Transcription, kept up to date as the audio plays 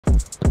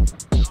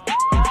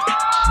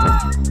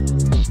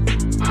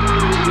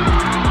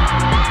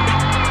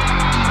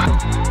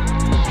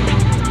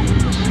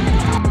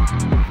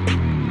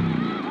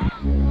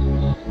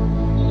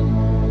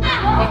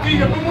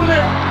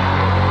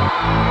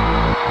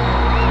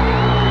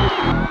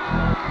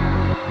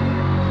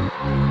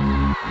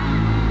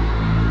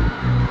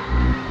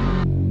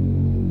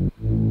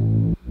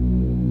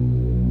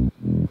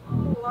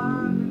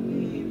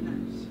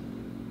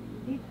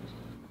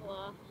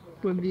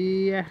Bom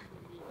dia.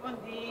 Bom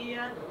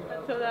dia a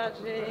toda a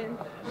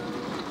gente.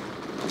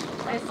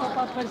 É só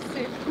para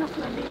aparecer.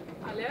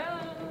 Hello.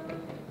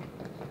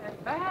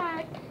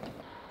 Back.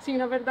 Sim,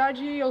 na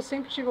verdade eu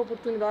sempre tive a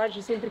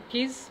oportunidade, sempre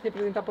quis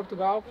representar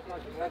Portugal.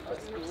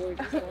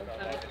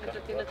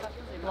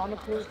 Lá no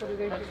clube, por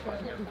exemplo.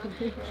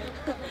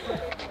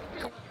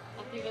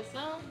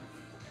 Ativação.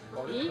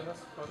 E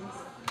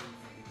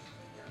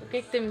o que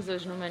é que temos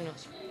hoje no menu?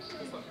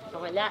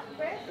 Trabalhar.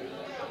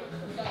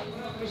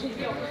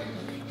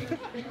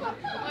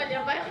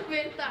 Olha, vai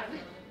arrebentar.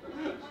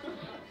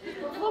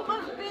 Vou-me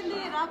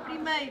arrepender à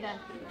primeira.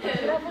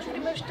 Prova os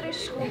primeiros 3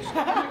 segundos.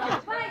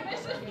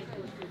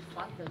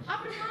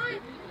 Abre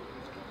mais.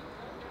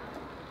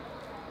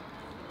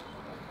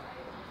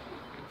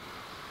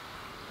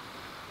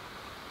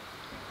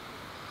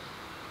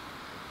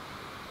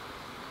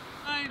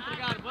 A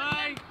entregar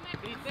bem,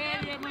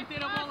 critério é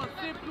manter a bola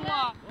sempre no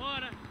ar.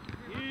 Bora,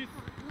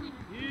 isso,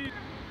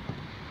 isso.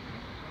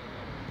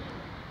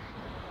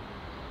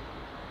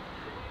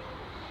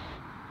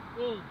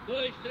 Um,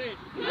 dois, três.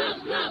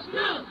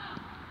 Não!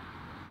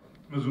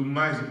 Mas o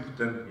mais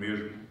importante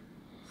mesmo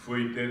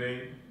foi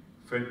terem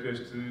feito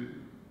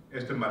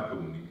esta marca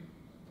única.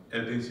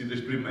 Terem sido as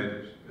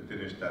primeiras a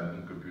terem estado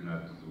num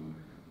campeonato do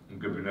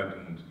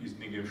mundo. Isso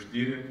ninguém vos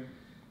tira,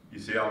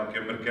 isso é algo que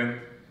é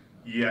marcante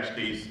e acho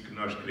que é isso que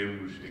nós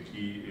queremos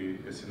aqui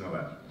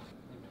assinalar.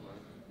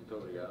 Muito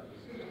obrigado.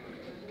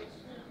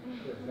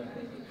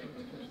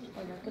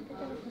 Olha, até que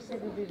ela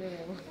consegue ouvir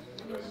ela.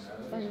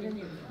 Faz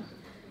grande.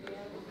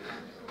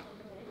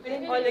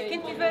 Olha,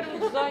 quem tiver um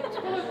 18,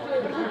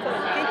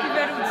 quem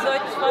tiver um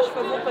 18 faz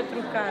favor para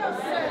trocar.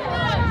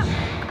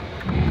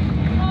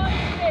 Não,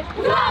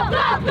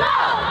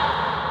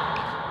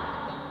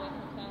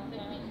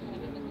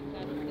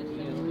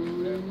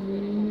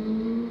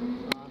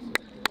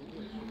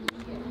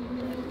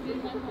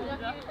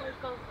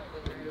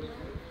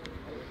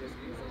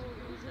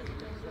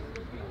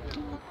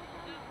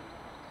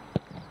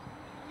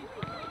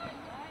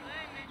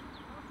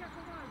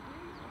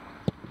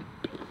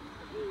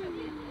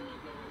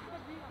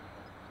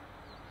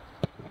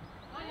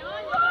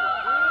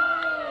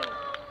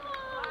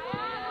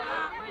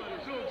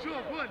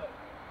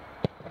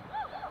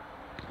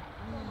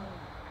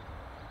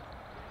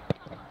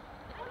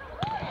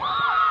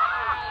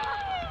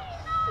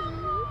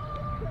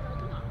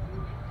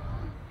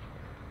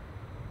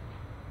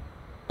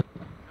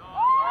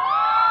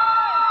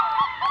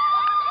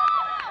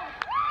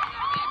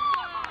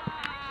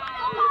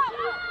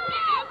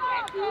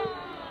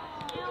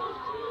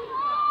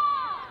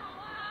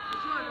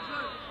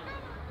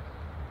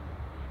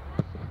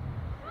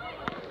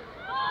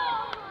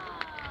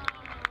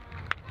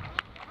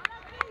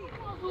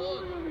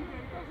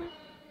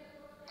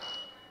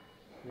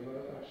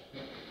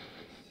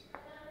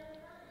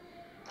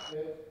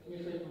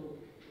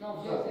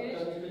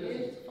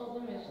 este falta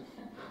mesmo.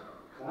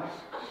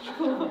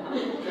 Desculpa,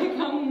 é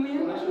que há um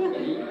momento.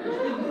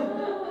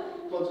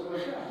 Podes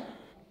começar.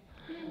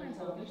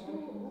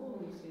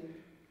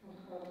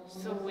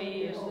 Sou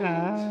este.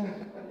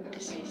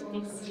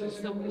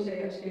 Sou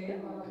este.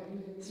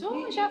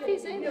 Sou, já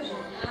fizemos.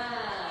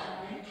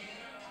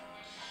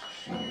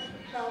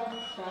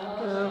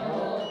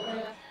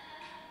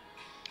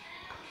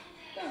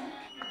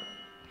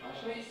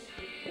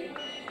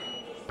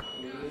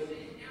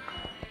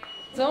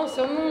 Se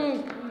eu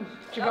não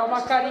tiver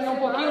uma carinha um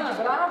pouquinho de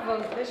brava,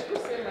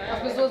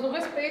 as pessoas não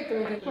respeitam.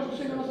 Quando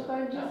chega no nosso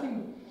time, diz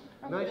assim.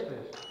 2,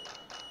 3.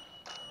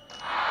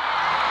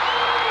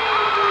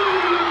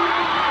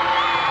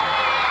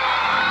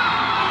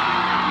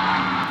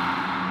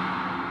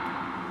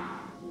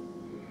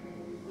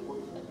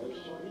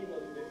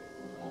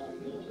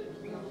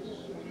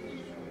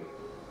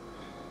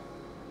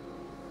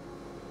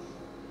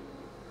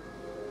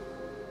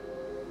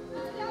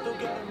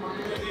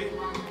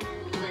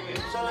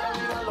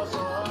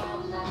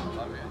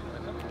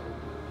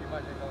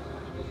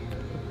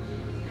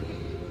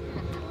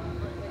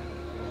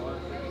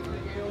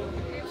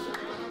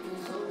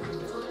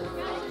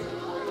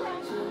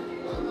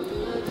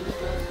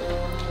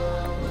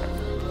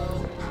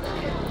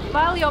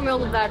 Vai ali ao meu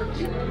lugar.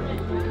 Vamos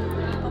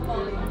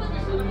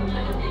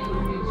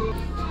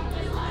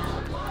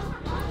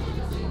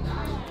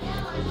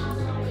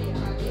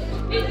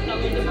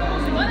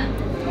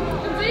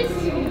a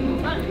isso?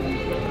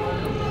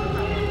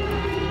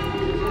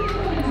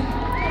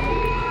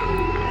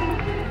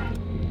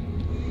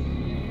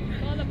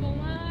 Roda para um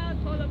lado,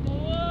 roda para o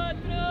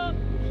outro.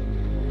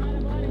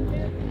 Bora,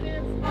 intenso.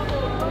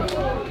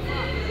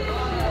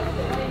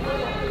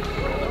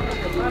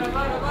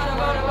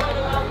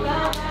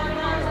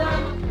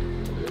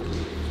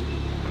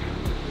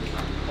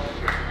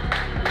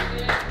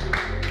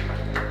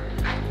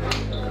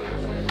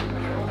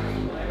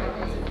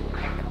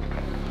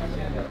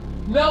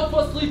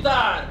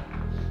 facilitar.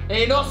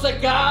 Em nossa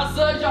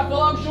casa já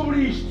falámos sobre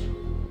isto.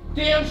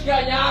 Temos que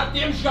ganhar,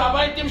 temos que jogar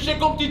bem, temos que ser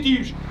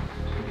competitivos.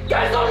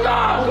 Quem são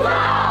nós?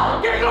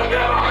 Não! Quem não quer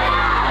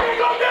ganhar? Quem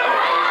não quer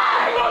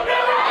ganhar? Quem não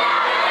quer ganhar?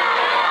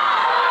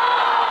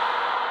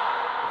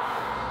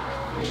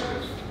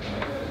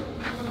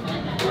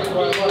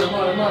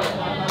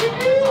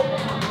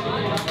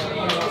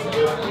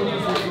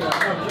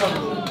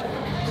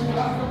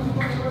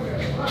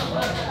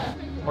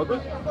 Bora.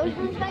 Hoje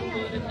vamos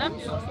ganhar.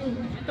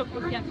 Estou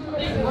confiante.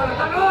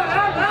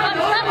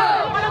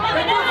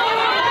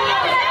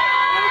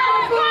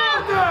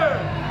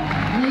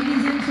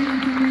 Ladies and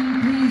gentlemen,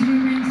 please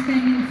remain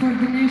standing for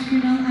the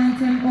national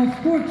anthem of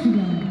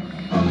Portugal.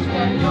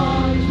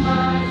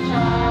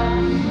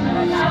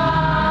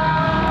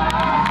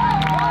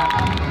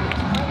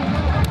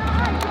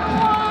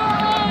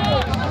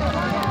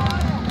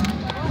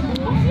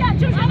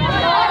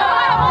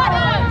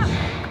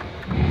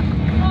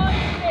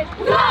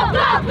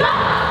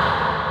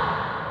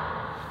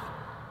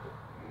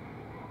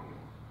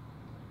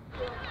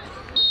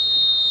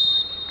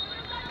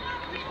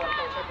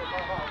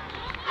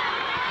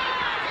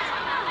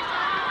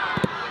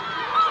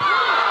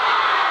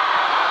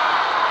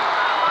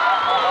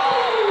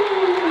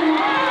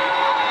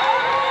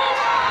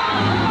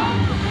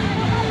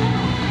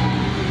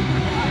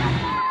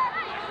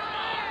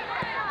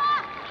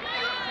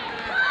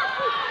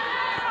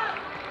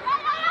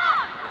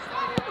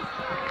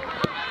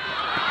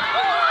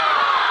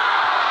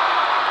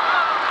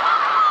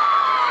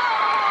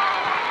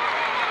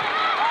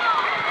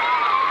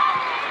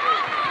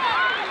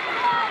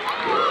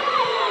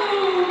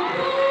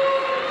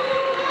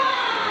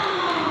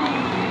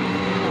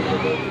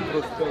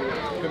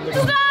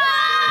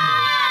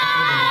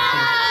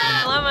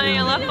 Olá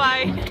mãe, olá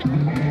pai.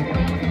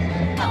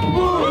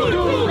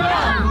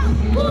 Portugal!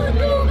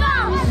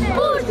 Portugal!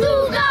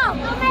 Portugal!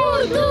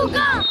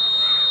 Portugal!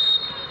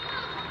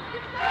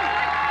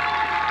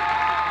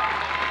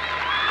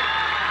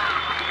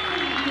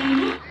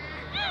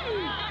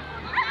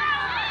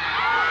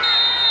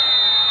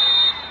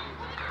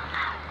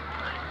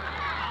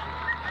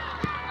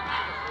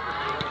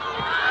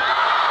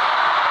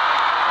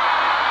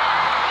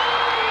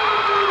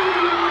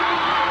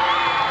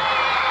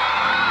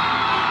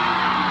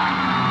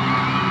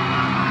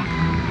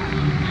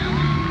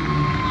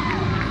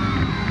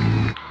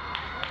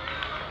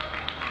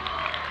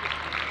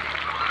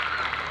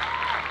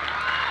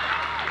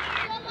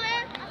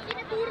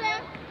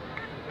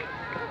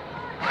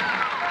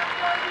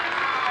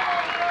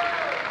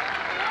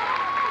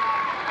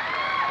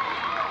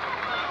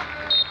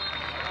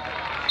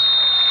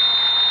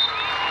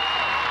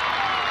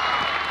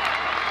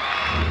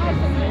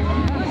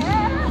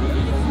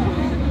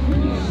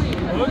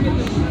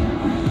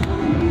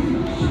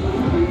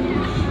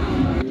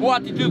 Boa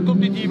atitude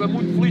competitiva,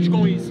 muito feliz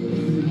com isso.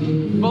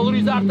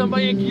 Valorizar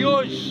também aqui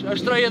hoje a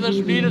estreia das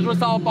meninas, uma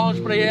salva de palmas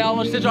para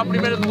elas, seja a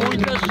primeira de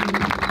muitas.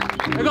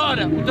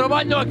 Agora, o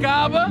trabalho não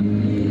acaba,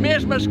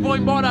 mesmo as que vão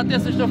embora até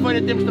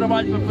sexta-feira temos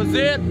trabalho para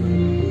fazer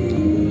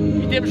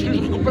e temos que nos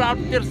recuperar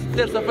porque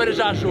terça-feira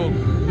já há jogo.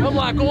 Vamos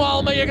lá, com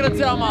alma e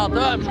agradecer à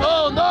malta. Vamos,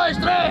 1, 2,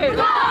 3!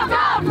 Go,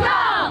 go, go!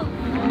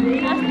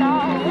 Já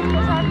está.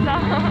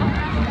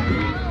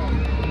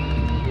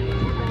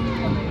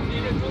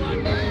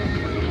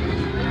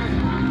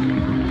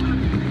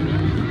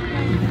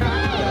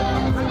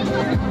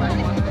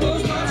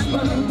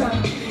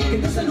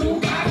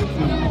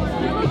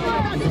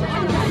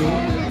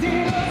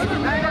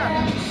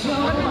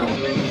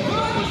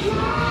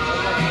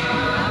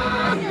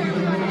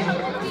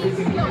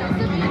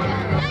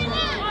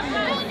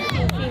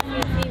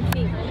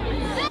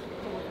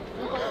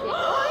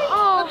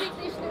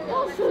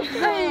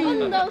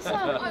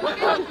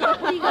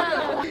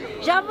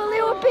 Já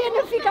valeu a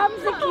pena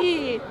ficarmos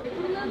aqui.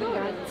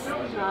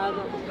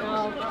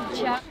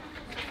 Tchau.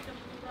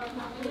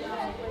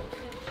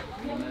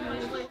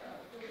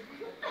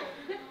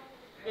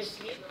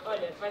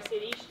 Olha, vai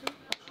ser isto.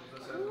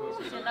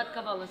 Se andar de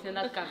cavalo, se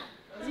andar de carro.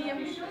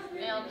 Dizíamos.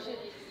 É algo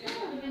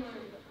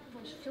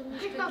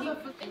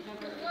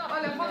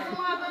Olha,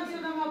 façam lá a dança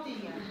da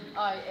motinha.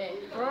 Ai, é.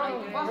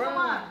 Façam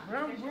lá.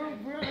 Bora, 1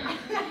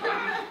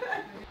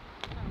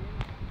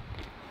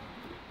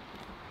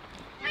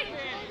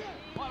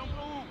 para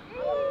 1.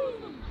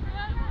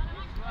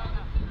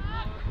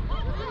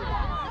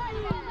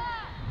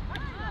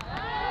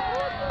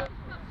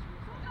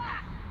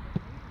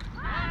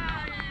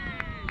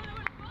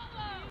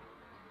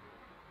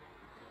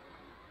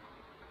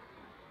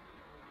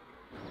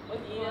 Bom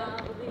dia.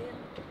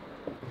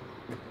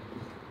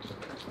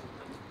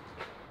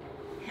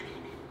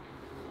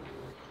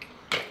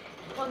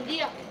 Bom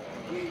dia.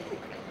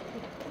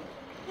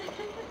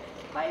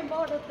 Vai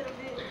embora outra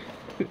vez.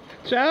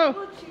 Tchau.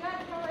 Vou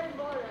chegar e vai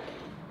embora.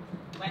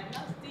 Buenos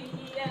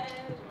dias,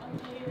 bom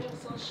dia,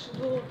 só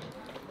chegou.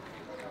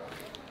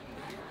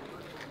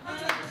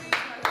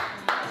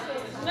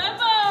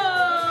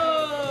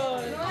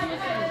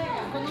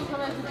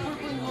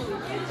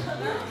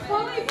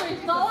 Falei, foi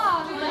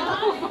instalado, né?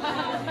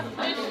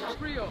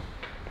 Frio.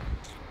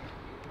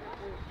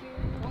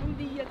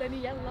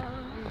 Daniela.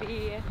 Bom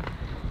dia.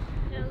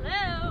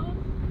 Hello.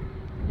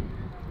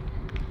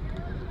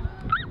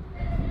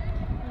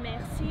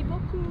 Merci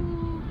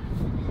beaucoup.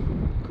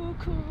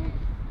 Coucou.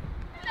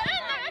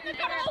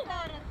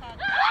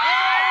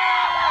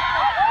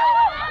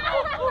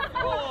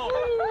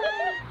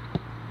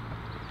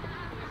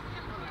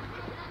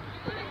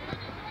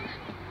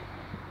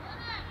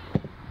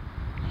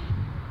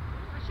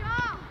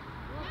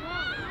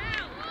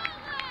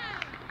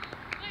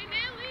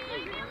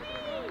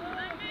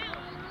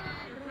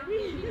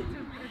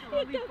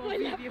 Estava a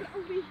olhar para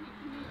o vídeo.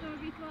 Não estou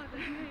habituada.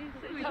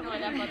 Estava a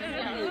olhar para o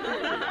Daniela.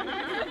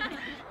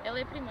 Ela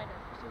é a primeira.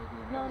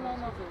 Não.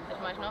 As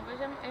mais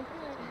novas é em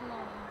primeiro.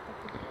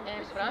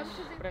 É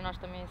praxe. Para nós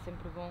também é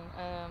sempre bom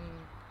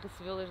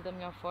recebê-las da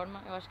melhor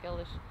forma. Eu acho que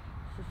elas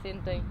se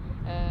sentem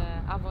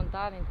à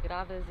vontade,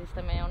 integradas. Isso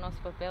também é o nosso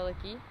papel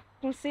aqui.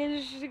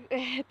 Conselhos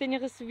tenho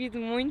recebido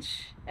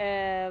muitos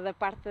da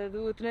parte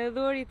do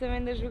treinador e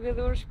também dos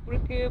jogadores,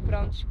 porque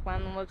pronto,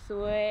 quando uma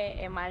pessoa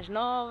é mais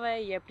nova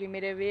e é a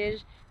primeira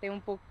vez tem um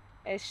pouco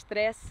esse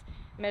stress,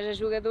 mas as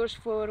jogadoras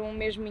foram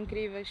mesmo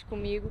incríveis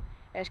comigo,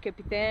 as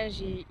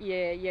capitãs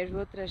e as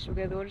outras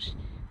jogadoras,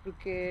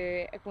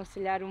 porque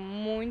aconselharam-me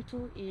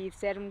muito e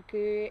disseram-me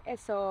que é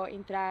só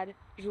entrar,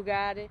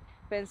 jogar,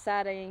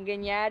 pensar em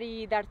ganhar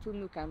e dar tudo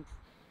no campo.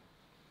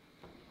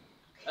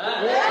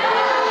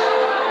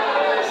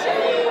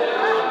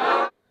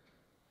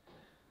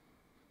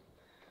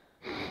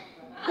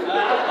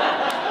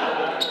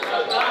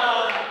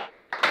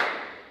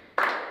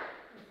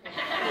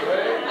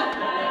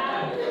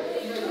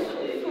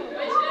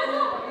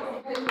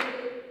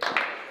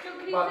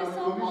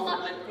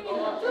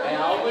 É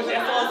algo é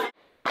só.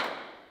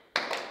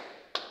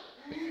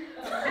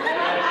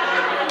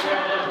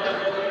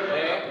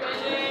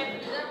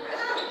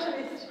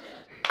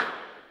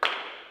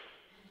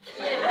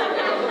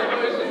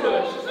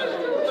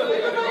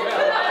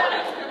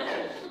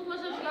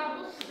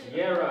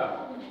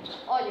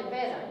 Olha,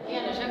 pera,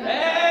 Diana, já vai.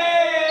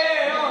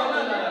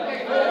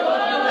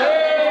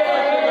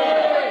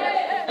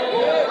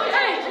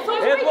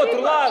 É do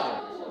outro lado.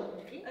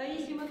 Aí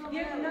em cima do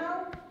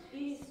diagonal.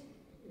 Isso.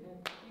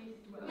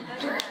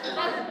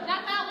 Já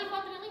está ali para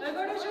o trelinho.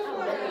 Agora já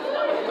foi.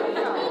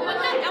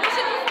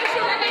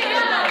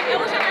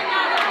 Ela já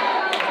ganharam.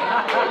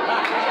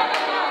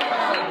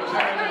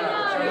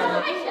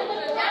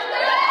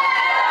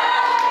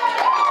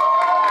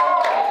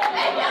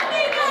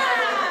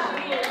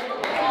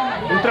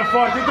 Entra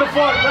forte, anda,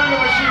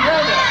 baixinho,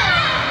 anda!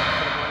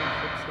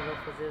 Foi possível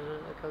fazer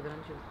aquele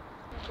grande jogo.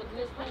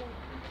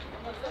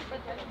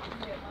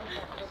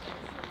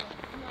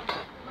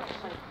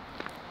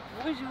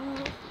 Bonjour.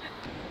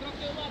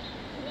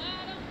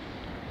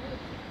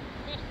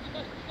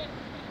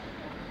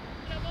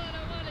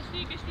 Bora,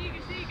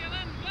 estica,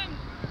 vamos!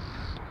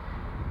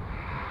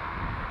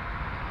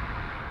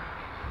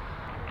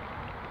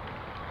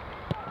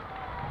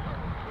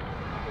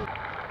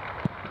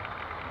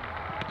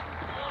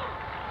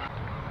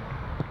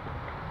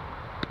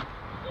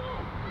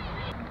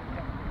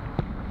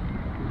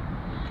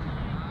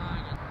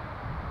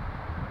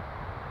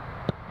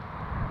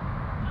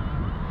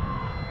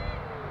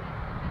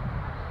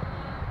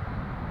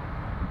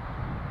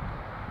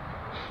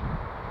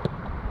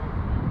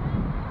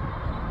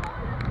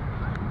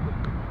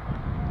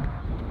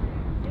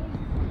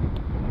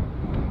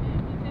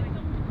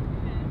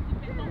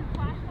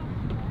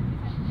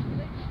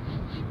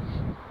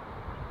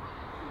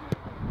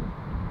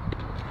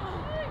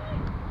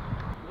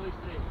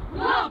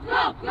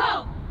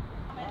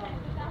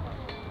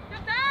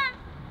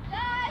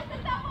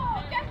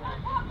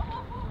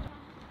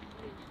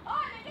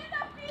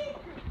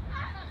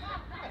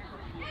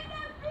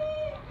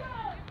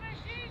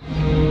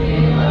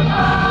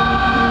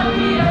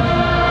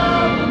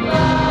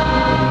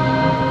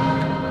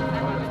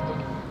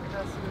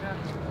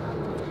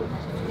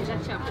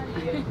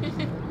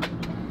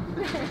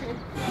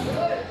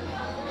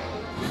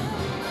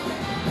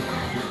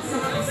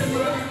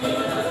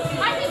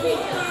 Mais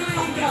difícil.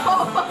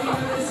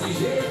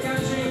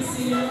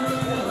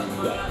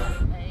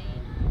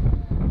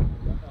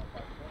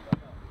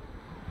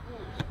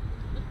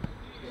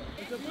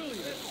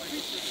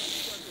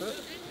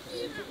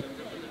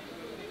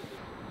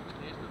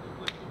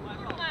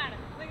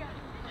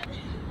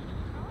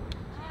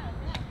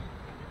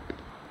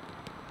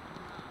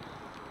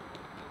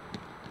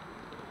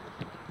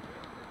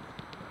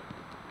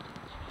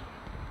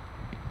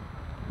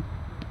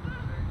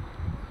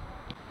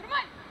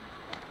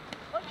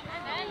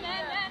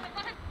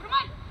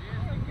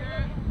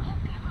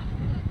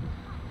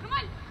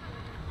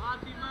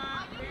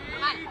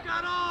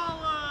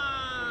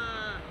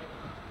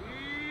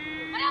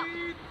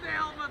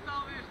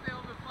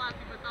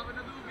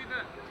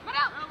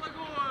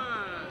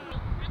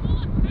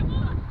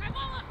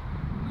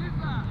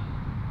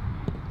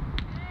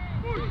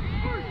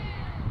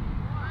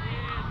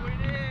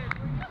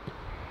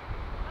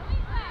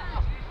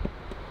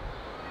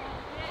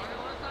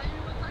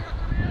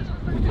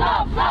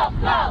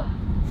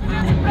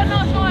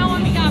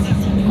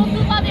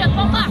 dentro,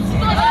 vamos lá!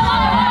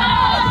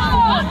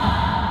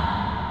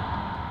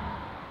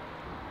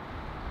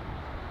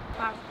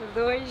 Parte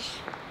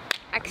 2,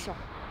 action!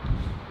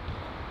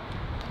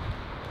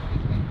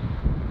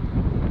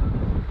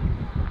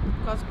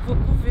 Quase que vou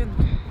com o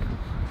vento.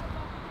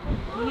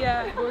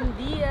 Dia, bom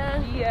dia!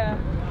 Dia!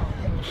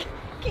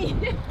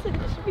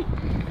 500 mil!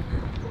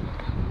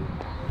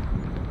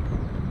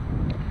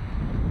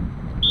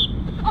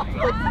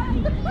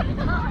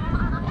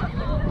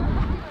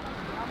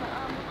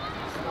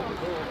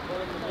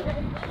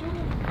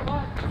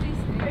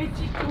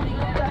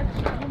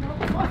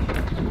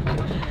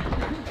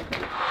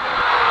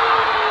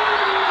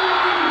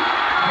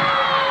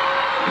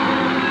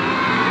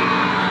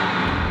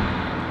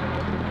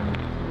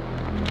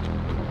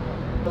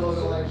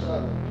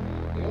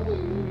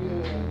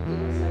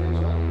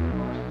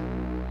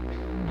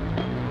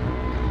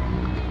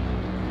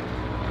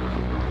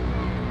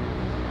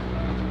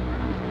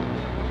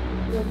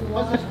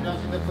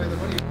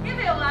 E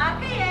vê lá,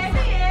 quem é?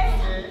 Quem é?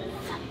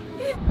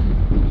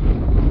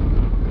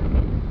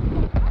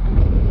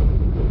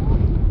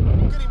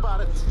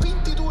 Carimbar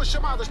 22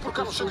 chamadas por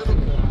cada jogador.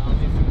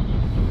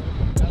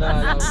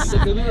 Não, o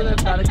jogador deve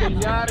estar a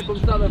caminhar como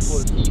se nada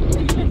fosse.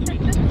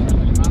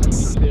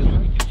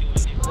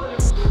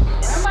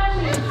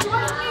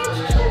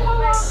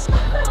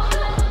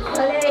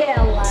 Olha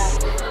ela.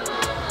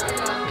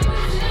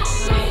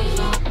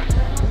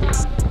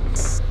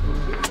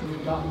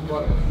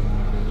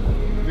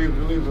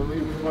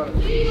 Livre, bora.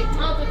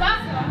 Não, tu tá?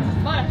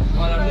 Bora!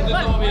 Bora, a gente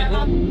está a ouvir.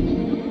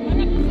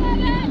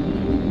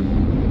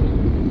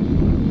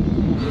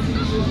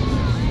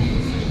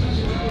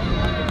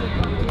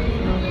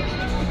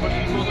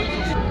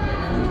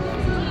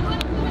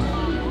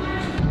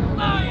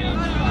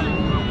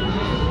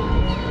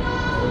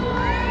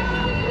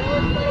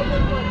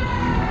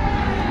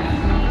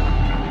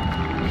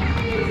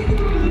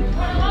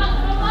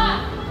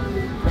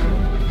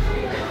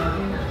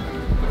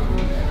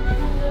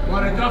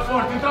 Bora, entra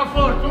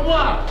forte, vamos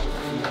lá!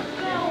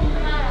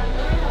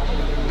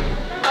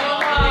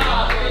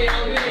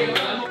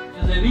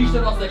 Fazer isto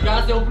a nossa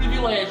casa é um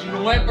privilégio,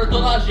 não é para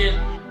toda a gente.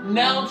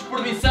 Não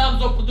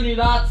desperdiçamos a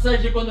oportunidade,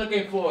 seja contra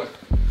quem for.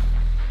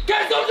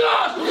 Quem somos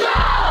nós?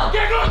 Portugal!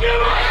 Quem conseguiu?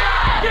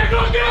 Quem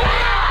conseguiu?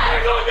 Quem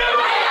conseguiu?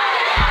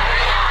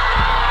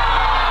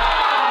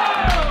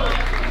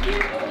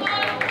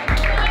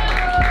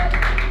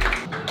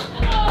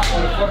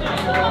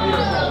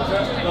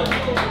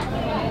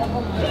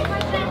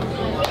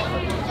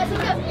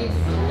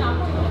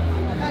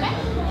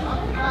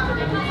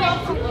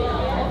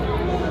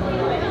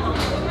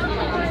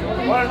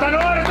 Bora, está na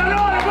hora, bora,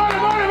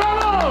 vamos!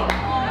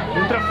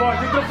 Entra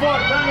forte,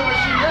 anda,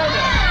 baixinho,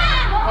 anda!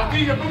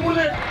 Patilha, para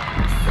morder!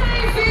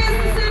 100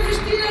 vezes a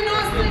vestir a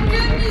nossa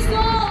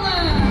camisola!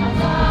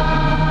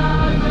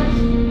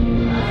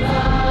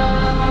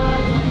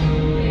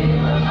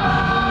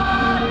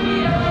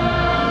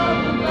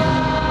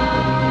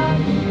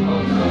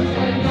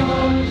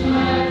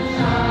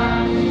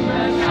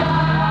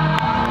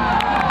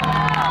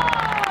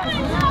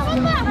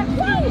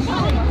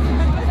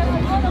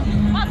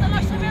 Malta,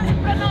 nós sabemos que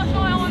para nós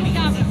não é um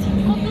amigável.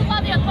 Com tudo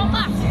lá dentro, vamos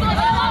lá!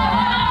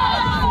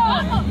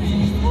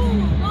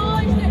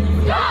 Dois, três!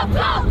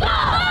 Go!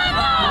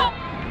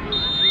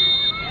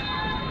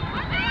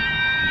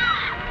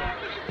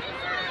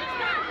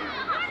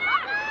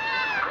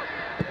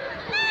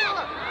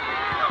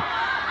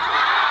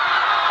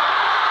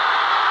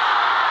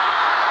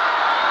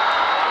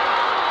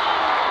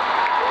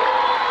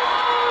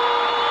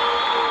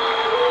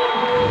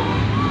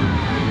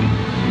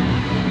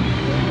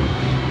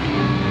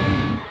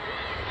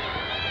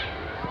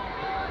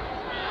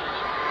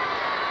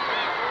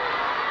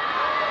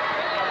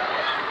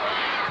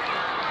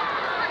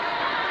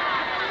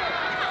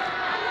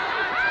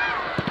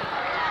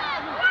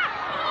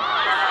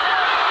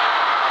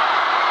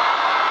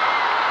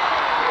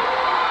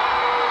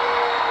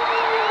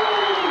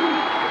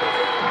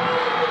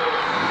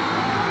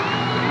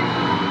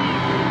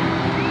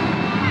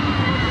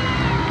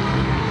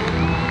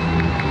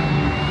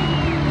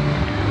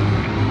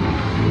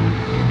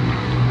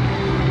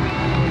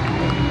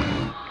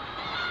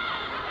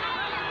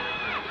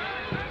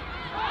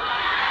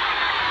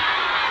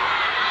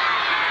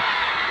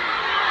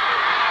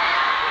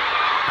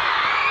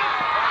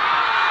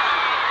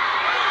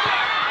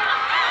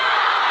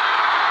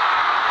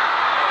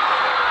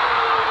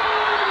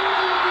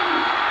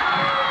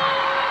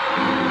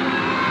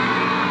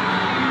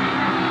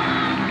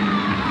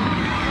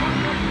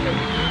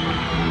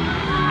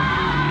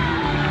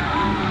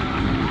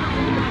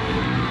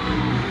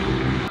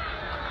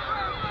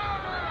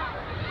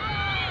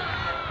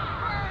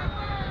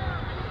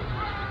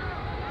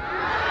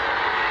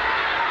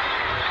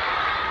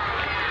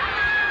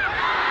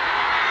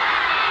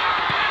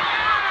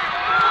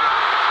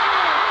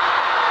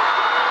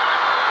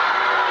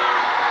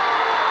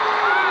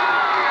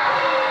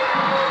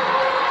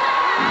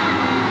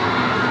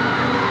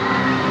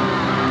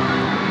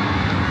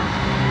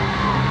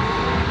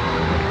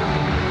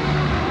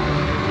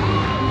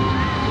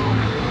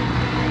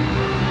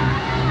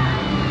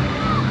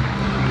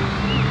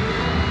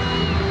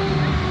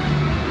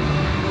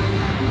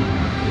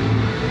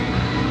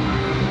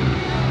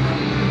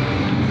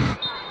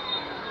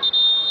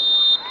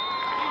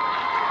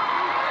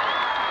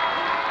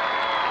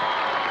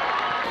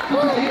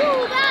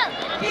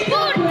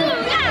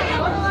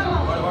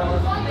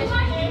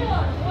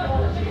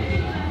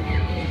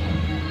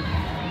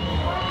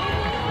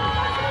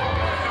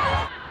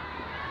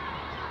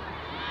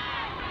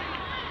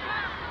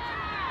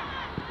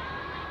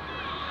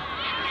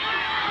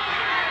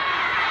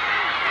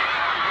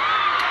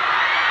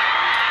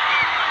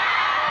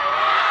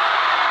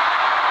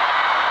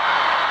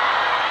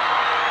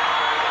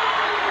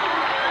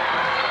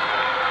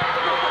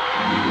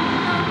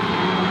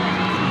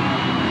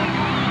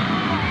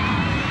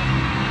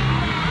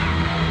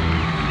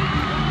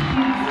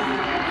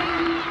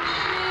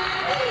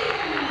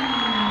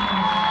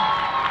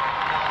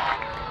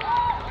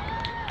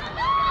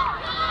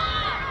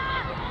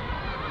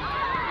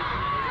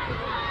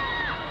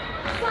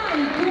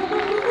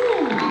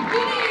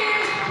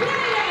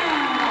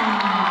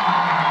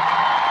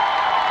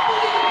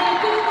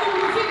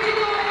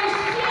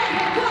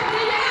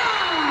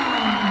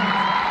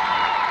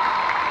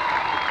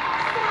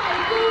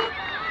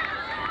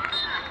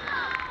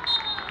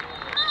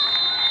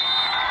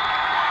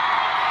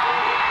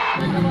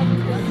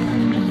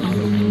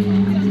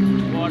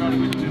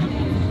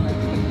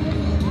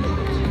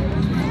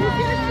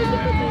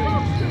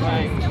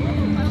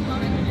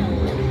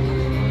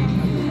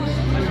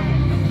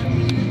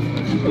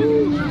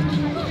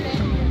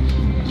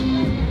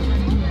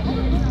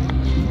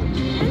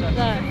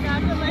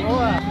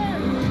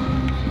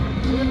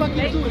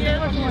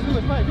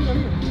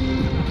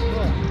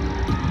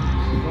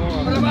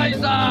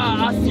 Parabéns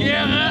à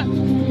Sierra,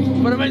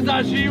 parabéns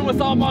à Gil, uma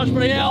salva de palmas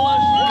para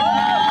elas.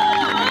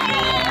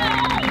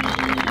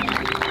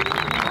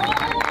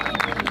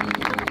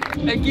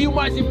 Aqui o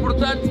mais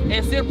importante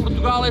é ser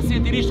Portugal, é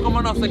sentir isto como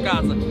a nossa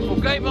casa.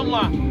 Ok? Vamos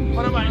lá.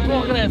 Parabéns,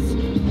 bom regresso.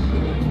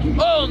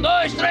 1,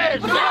 2,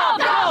 3, gol,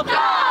 gol,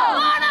 gol!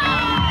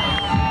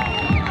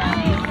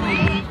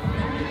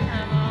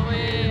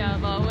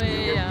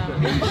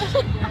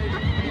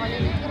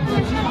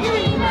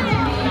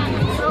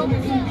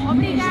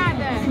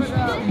 Obrigada.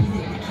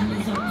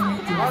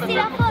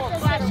 Tira a foto,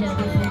 Sasha.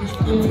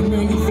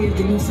 Vermelho e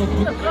verde num só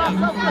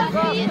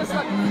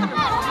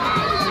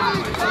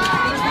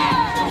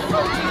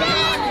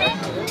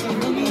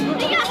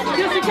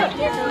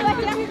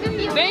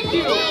Thank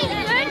you.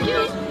 Thank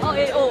you.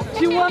 Oh,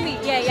 do you want me?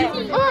 Yeah.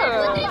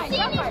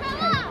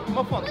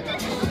 Uma foto.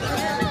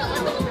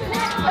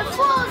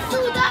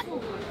 Afonso da...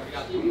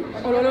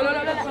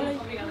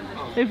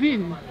 É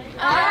vinho.